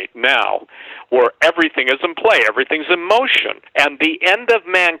point now where everything is in play, everything's in motion, and the end of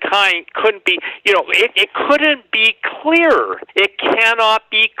mankind couldn't be, it couldn't be clearer. It cannot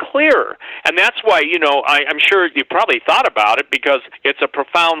be clearer. And that's why, I'm sure you probably thought about it, because it's a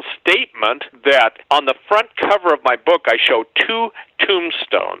profound statement that on the front cover of my book, I show two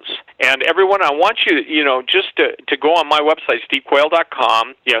tombstones. And everyone, I want you, just to go on my website,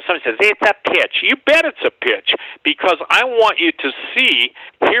 stevequayle.com. Somebody says, hey, it's a pitch. You bet it's a pitch, because I want you to see,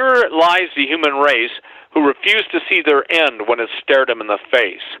 here lies the human race who refuse to see their end when it stared them in the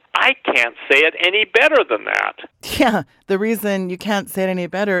face. I can't say it any better than that. Yeah, the reason you can't say it any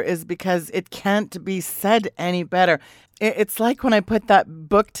better is because it can't be said any better. It's like when I put that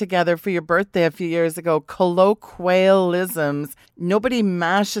book together for your birthday a few years ago, Colloquialisms. Nobody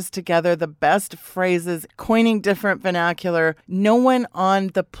mashes together the best phrases, coining different vernacular. No one on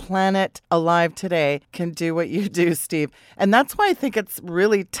the planet alive today can do what you do, Steve. And that's why I think it's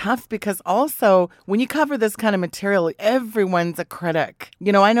really tough, because also when you cover this kind of material, everyone's a critic.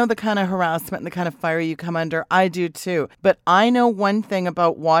 I know the kind of harassment and the kind of fire you come under. I do too. But I know one thing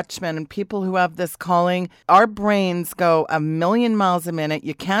about watchmen and people who have this calling. Our brains go a million miles a minute.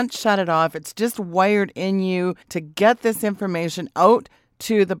 You can't shut it off. It's just wired in you to get this information out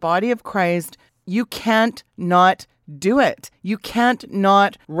to the body of Christ. You can't not do it. You can't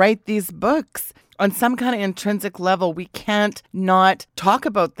not write these books. On some kind of intrinsic level, we can't not talk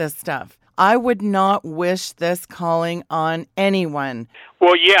about this stuff. I would not wish this calling on anyone.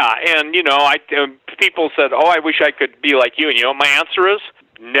 Well, yeah, and, people said, I wish I could be like you. And my answer is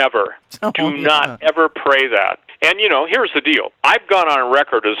never. Do not ever pray that. And, here's the deal. I've gone on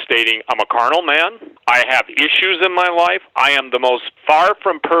record as stating I'm a carnal man. I have issues in my life. I am the most far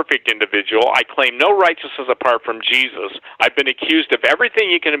from perfect individual. I claim no righteousness apart from Jesus. I've been accused of everything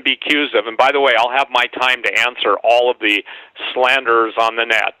you can be accused of. And by the way, I'll have my time to answer all of the slanderers on the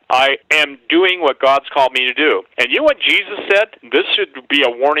net. I am doing what God's called me to do. And you know what Jesus said? This should be a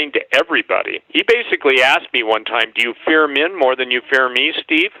warning to everybody. He basically asked me one time, do you fear men more than you fear me,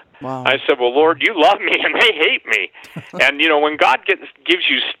 Steve? Wow. I said, well, Lord, you love me and they hate me. And, when God gives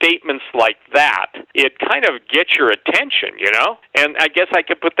you statements like that, it kind of gets your attention, And I guess I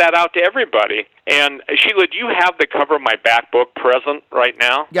could put that out to everybody. And, Sheila, do you have the cover of my back book present right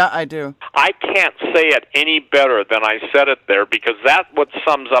now? Yeah, I do. I can't say it any better than I said it there, because that's what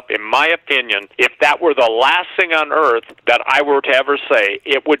sums up, in my opinion, if that were the last thing on earth that I were to ever say,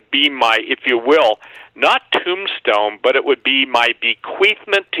 it would be my, if you will, not tombstone, but it would be my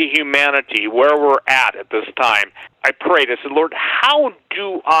bequeathment to humanity, where we're at this time. I prayed, I said, Lord, how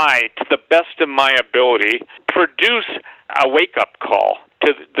do I, to the best of my ability, produce a wake-up call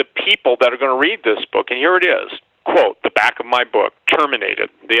to the people that are going to read this book? And here it is. Quote, the back of my book, Terminated,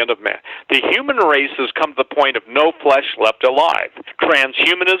 the end of man. The human race has come to the point of no flesh left alive.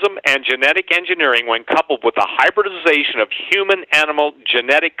 Transhumanism and genetic engineering, when coupled with the hybridization of human-animal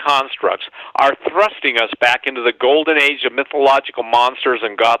genetic constructs, are thrusting us back into the golden age of mythological monsters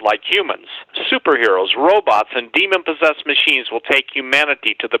and godlike humans. Superheroes, robots, and demon-possessed machines will take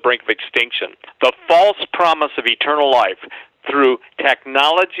humanity to the brink of extinction. The false promise of eternal life through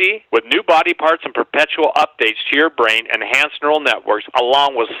technology with new body parts and perpetual updates to your brain, enhanced neural networks,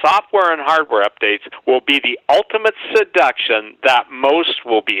 along with software and hardware updates, will be the ultimate seduction that most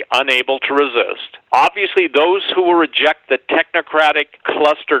will be unable to resist. Obviously, those who will reject the technocratic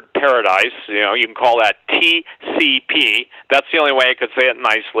clustered paradise, you can call that TCP, that's the only way I could say it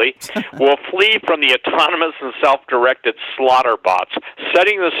nicely, will flee from the autonomous and self-directed slaughter bots,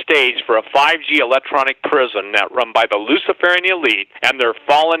 setting the stage for a 5G electronic prison net run by the Luciferian elite and their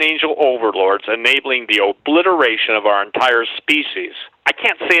fallen angel overlords, enabling the obliteration of our entire species. I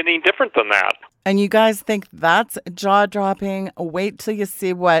can't say anything different than that. And you guys think that's jaw-dropping? Wait till you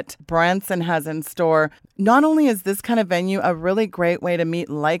see what Branson has in store. Not only is this kind of venue a really great way to meet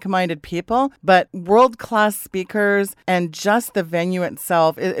like-minded people, but world-class speakers and just the venue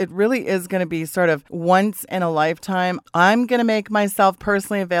itself, it really is going to be sort of once in a lifetime. I'm going to make myself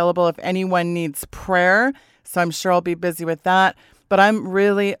personally available if anyone needs prayer, so I'm sure I'll be busy with that. But I'm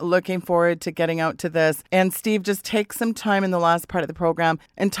really looking forward to getting out to this. And Steve, just take some time in the last part of the program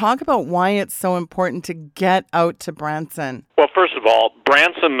and talk about why it's so important to get out to Branson. Well, first of all,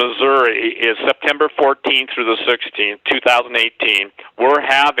 Branson, Missouri is September 14th through the 16th, 2018. We're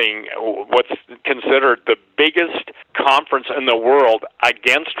having what's considered the biggest conference in the world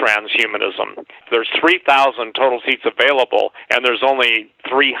against transhumanism. There's 3,000 total seats available, and there's only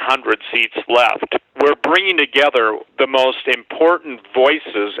 300 seats left. We're bringing together the most important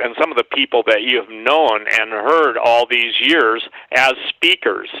voices and some of the people that you've known and heard all these years as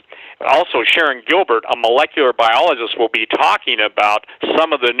speakers. Also, Sharon Gilbert, a molecular biologist, will be talking about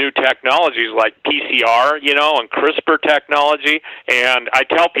some of the new technologies like PCR, and CRISPR technology. And I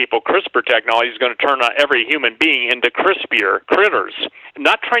tell people CRISPR technology is going to turn every human being into crispier critters.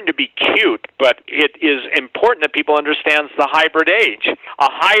 Not trying to be cute, but it is important that people understand the hybrid age. A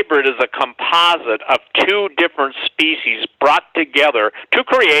hybrid is a composite of two different species brought together to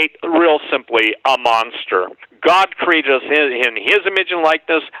create, real simply, a monster. God created us in His image and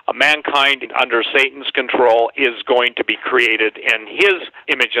likeness. Mankind under Satan's control is going to be created in His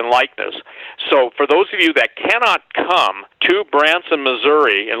image and likeness. So for those of you that cannot come to Branson,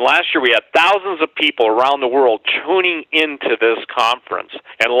 Missouri, and last year we had thousands of people around the world tuning into this conference.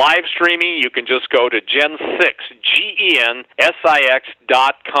 And live streaming, you can just go to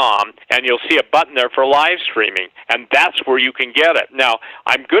GENSIX.com, and you'll see a button there for live streaming, and that's where you can get it. Now,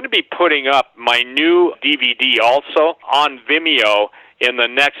 I'm going to be putting up my new DVD also on Vimeo in the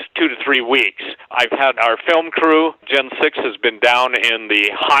next 2 to 3 weeks. I've had our film crew, Gen 6, has been down in the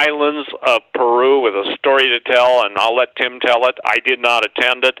highlands of Peru with a story to tell, and I'll let Tim tell it. I did not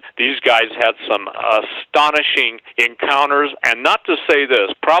attend it. These guys had some astonishing encounters, and not to say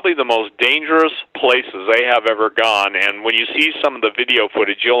this, probably the most dangerous places they have ever gone. And when you see some of the video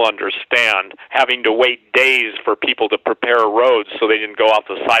footage, you'll understand having to wait days for people to prepare roads so they didn't go off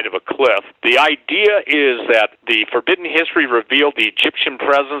the side of a cliff. The idea is that the Forbidden History revealed the Egyptian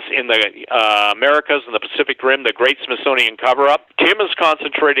presence in the Americas and the Pacific Rim, the Great Smithsonian Cover-Up. Tim is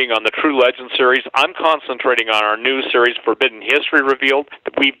concentrating on the True Legend series. I'm concentrating on our new series, Forbidden History Revealed.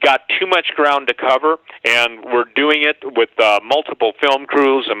 We've got too much ground to cover, and we're doing it with multiple film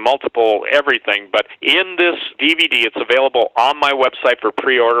crews and multiple everything. But in this DVD, it's available on my website for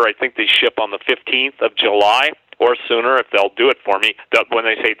pre-order. I think they ship on the 15th of July. Or sooner if they'll do it for me. When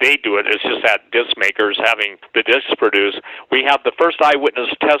they say they do it, it's just that disc makers having the discs produced. We have the first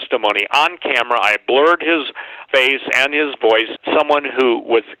eyewitness testimony on camera. I blurred his face and his voice, someone who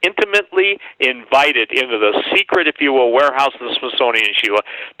was intimately invited into the secret, if you will, warehouse of the Smithsonian, Sheila,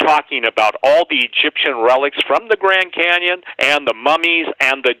 talking about all the Egyptian relics from the Grand Canyon and the mummies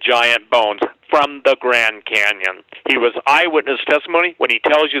and the giant bones from the Grand Canyon. He was eyewitness testimony. When he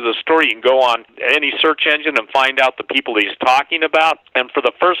tells you the story, you can go on any search engine and find out the people he's talking about. And for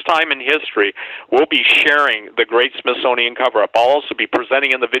the first time in history, we'll be sharing the Great Smithsonian Cover-Up. I'll also be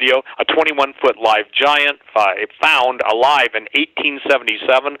presenting in the video a 21-foot live giant found alive in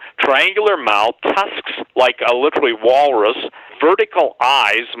 1877, triangular mouth, tusks like a literally walrus, vertical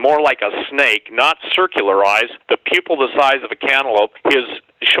eyes, more like a snake, not circular eyes, the pupil the size of a cantaloupe, his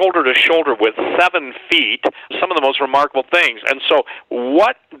shoulder to shoulder with 7 feet, some of the most remarkable things. And so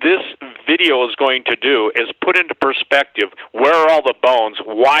what this video is going to do is put into perspective where are all the bones,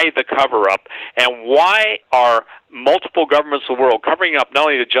 why the cover-up, and why are multiple governments of the world covering up not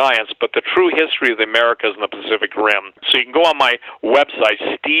only the giants, but the true history of the Americas and the Pacific Rim. So you can go on my website,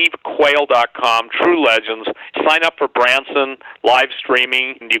 stevequayle.com, True Legends, sign up for Branson live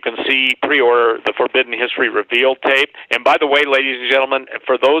streaming, and you can see pre-order the Forbidden History Revealed tape. And by the way, ladies and gentlemen,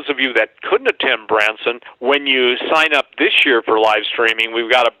 for those of you that couldn't attend Branson, when you sign up this year for live streaming,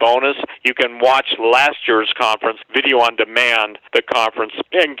 we've got a bonus. You can watch last year's conference, video on demand, the conference,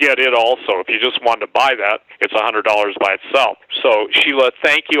 and get it also. If you just wanted to buy that, it's $100 by itself. So, Sheila,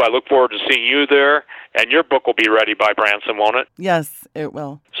 thank you. I look forward to seeing you there, and your book will be ready by Branson, won't it? Yes, it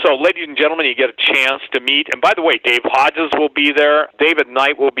will. So, ladies and gentlemen, you get a chance to meet. And by the way, Dave Hodges will be there. David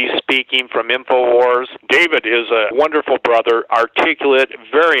Knight will be speaking from InfoWars. David is a wonderful brother, articulate,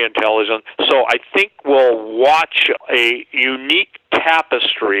 very intelligent. So I think we'll watch a unique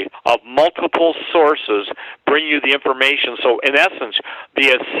tapestry of multiple sources bring you the information. So in essence,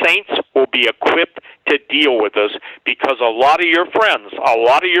 the saints will be equipped to deal with this, because a lot of your friends, a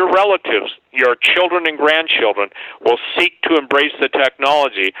lot of your relatives, your children and grandchildren will seek to embrace the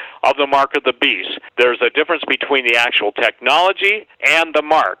technology of the mark of the beast. There's a difference between the actual technology and the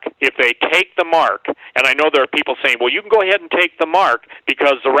mark. If they take the mark, and I know there are people saying, well, you can go ahead and take the mark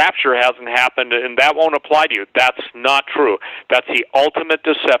because the rapture hasn't happened and that won't apply to you. That's not true. That's the ultimate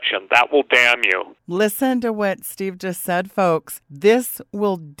deception. That will damn you. Listen to what Steve just said, folks. This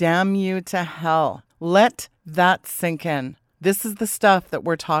will damn you to hell. Let that sink in. This is the stuff that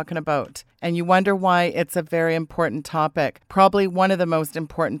we're talking about. And you wonder why it's a very important topic. Probably one of the most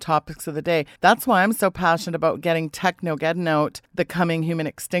important topics of the day. That's why I'm so passionate about getting out the coming human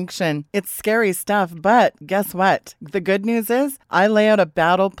extinction. It's scary stuff, but guess what? The good news is I lay out a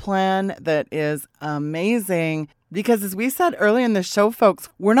battle plan that is amazing. Because as we said earlier in the show, folks,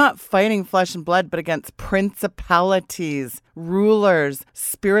 we're not fighting flesh and blood, but against principalities, rulers,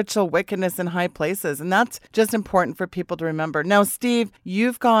 spiritual wickedness in high places. And that's just important for people to remember. Now, Steve,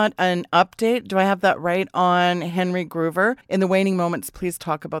 you've got an update. Do I have that right on Henry Groover? In the waning moments, please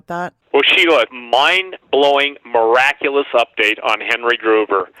talk about that. Well, Sheila, mind-blowing, miraculous update on Henry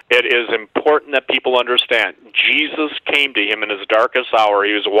Groover. It is important that people understand. Jesus came to him in his darkest hour.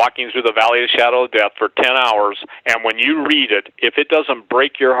 He was walking through the valley of the shadow of death for 10 hours. And when you read it, if it doesn't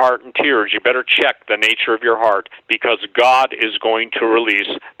break your heart in tears, you better check the nature of your heart, because God is going to release.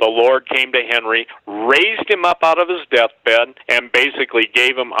 The Lord came to Henry, raised him up out of his deathbed, and basically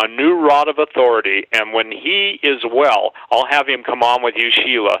gave him a new rod of authority. And when he is well, I'll have him come on with you,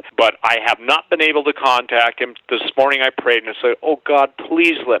 Sheila. But I have not been able to contact him. This morning I prayed and I said, oh, God,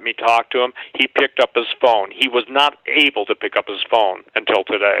 please let me talk to him. He picked up his phone. He was not able to pick up his phone until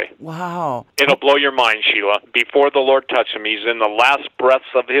today. Wow. It'll blow your mind, Sheila. Before the Lord touched him, he's in the last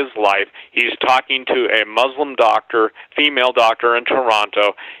breaths of his life. He's talking to a Muslim doctor, female doctor in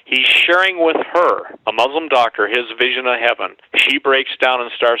Toronto. He's sharing with her, a Muslim doctor, his vision of heaven. She breaks down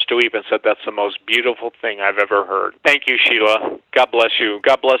and starts to weep and said, that's the most beautiful thing I've ever heard. Thank you, Sheila. God bless you.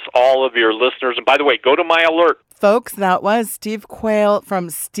 God bless all of your listeners. And by the way, go to my alert. Folks, that was Steve Quayle from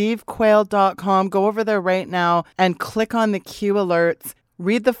stevequayle.com. Go over there right now and click on the Q alerts.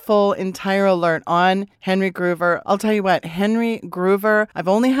 Read the full entire alert on Henry Groover. I'll tell you what, Henry Groover, I've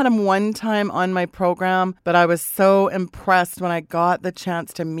only had him one time on my program, but I was so impressed when I got the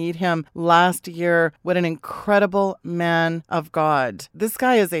chance to meet him last year. What an incredible man of God. This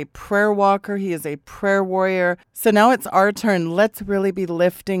guy is a prayer walker. He is a prayer warrior. So now it's our turn. Let's really be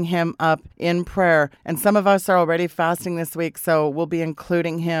lifting him up in prayer. And some of us are already fasting this week, so we'll be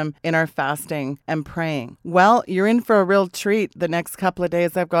including him in our fasting and praying. Well, you're in for a real treat the next couple of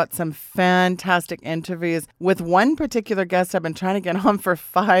days. I've got some fantastic interviews with one particular guest I've been trying to get on for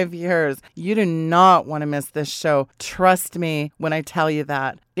 5 years. You do not want to miss this show. Trust me when I tell you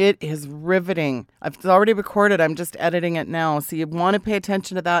that. It is riveting. It's already recorded. I'm just editing it now. So you want to pay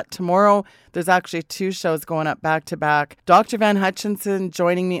attention to that. Tomorrow, there's actually 2 shows going up back to back. Dr. Van Hutchinson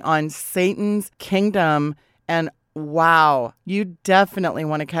joining me on Satan's Kingdom. And wow, you definitely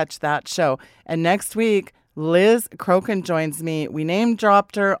want to catch that show. And next week, Liz Crokin joins me. We name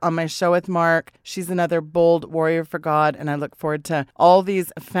dropped her on my show with Mark. She's another bold warrior for God, and I look forward to all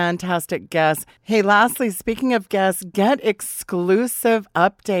these fantastic guests. Hey, lastly, speaking of guests, get exclusive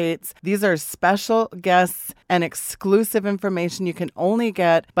updates. These are special guests and exclusive information you can only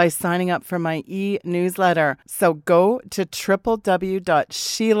get by signing up for my e-newsletter. So go to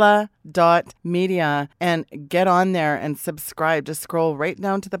www.sheila.media and get on there and subscribe. Just scroll right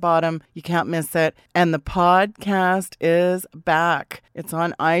down to the bottom. You can't miss it. And the podcast is back. It's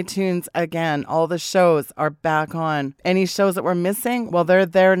on iTunes again. All the shows are back on. Any shows that were missing, well, they're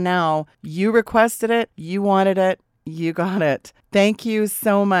there now. You requested it. You wanted it. You got it. Thank you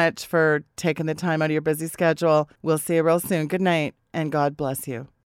so much for taking the time out of your busy schedule. We'll see you real soon. Good night, and God bless you.